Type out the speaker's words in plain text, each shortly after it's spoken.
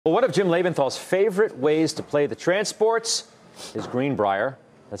Well, one of Jim Lebenthal's favorite ways to play the transports is Greenbrier.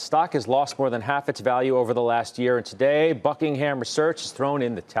 The stock has lost more than half its value over the last year, and today Buckingham Research has thrown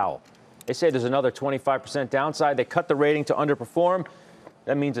in the towel. They say there's another 25% downside. They cut the rating to underperform.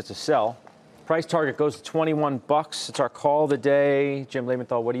 That means it's a sell. Price target goes to 21 bucks. It's our call of the day. Jim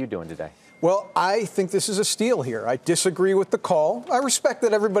Lebenthal, what are you doing today? Well, I think this is a steal here. I disagree with the call. I respect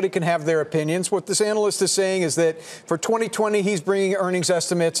that everybody can have their opinions. What this analyst is saying is that for 2020, he's bringing earnings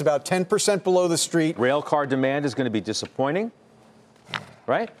estimates about 10% below the street. Rail car demand is going to be disappointing,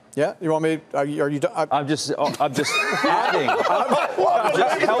 right? Yeah, you want me? Are you? I'm just adding. I'm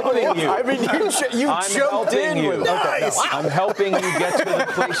just helping you. I mean, you jumped in with it. Nice. Okay, no. I'm helping you get to the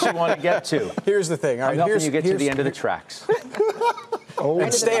place you want to get to. Here's the thing. All right, I'm helping you get to the end of the tracks.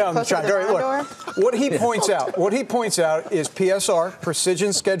 And stay on the track. Look, what he points out is PSR,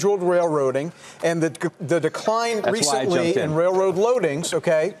 precision scheduled railroading, and the decline recently in railroad loadings,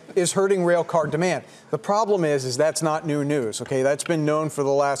 okay, is hurting rail car demand. The problem is that's not new news, okay? That's been known for the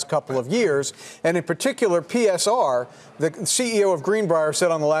last couple of years, and in particular, PSR, the CEO of Greenbrier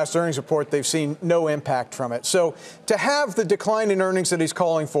said on the last earnings report they've seen no impact from it. So to have the decline in earnings that he's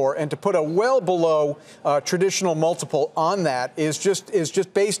calling for and to put a well below traditional multiple on that is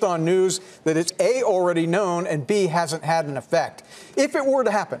just based on news that it's A, already known, and B, hasn't had an effect. If it were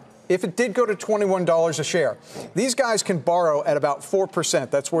to happen, if it did go to $21 a share, these guys can borrow at about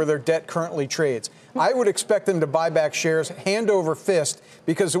 4%. That's where their debt currently trades. I would expect them to buy back shares hand over fist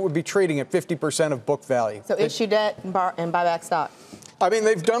because it would be trading at 50% of book value. So issue debt and buy back stock. I mean,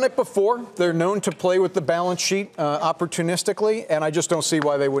 they've done it before. They're known to play with the balance sheet opportunistically, and I just don't see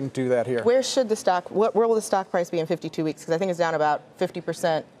why they wouldn't do that here. Where should the stock, where will the stock price be in 52 weeks? Because I think it's down about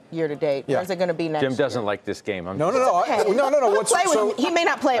 50% year to date. Yeah. Where's it going to be next Jim doesn't year? like this game. No. He may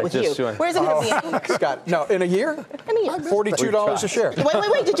not play it with you. Where's it going to be? Scott, no, in a year? In a year. $42 a share.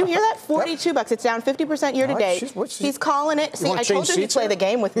 Wait. Did you hear that? 42 bucks. It's down 50% year to date. He's calling it. See, I told you he'd play the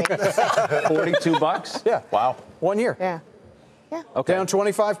game with me. 42 bucks? Yeah. Wow. 1 year. Yeah. Yeah. Okay. Down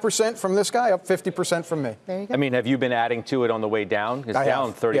 25% from this guy, up 50% from me. There you go. I mean, have you been adding to it on the way down? It's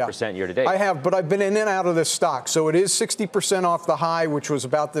down 30% year to date. I have, but I've been in and out of this stock. So it is 60% off the high, which was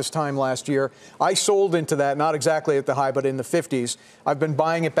about this time last year. I sold into that, not exactly at the high, but in the 50s. I've been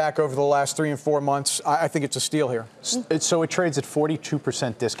buying it back over the last 3 and 4 months. I think it's a steal here. So it trades at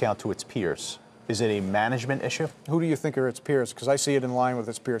 42% discount to its peers. Is it a management issue? Who do you think are its peers? Because I see it in line with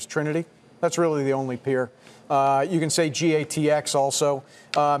its peers. Trinity? That's really the only peer. You can say GATX also.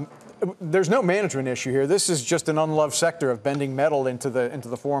 There's no management issue here. This is just an unloved sector of bending metal into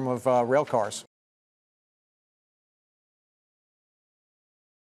the form of rail cars.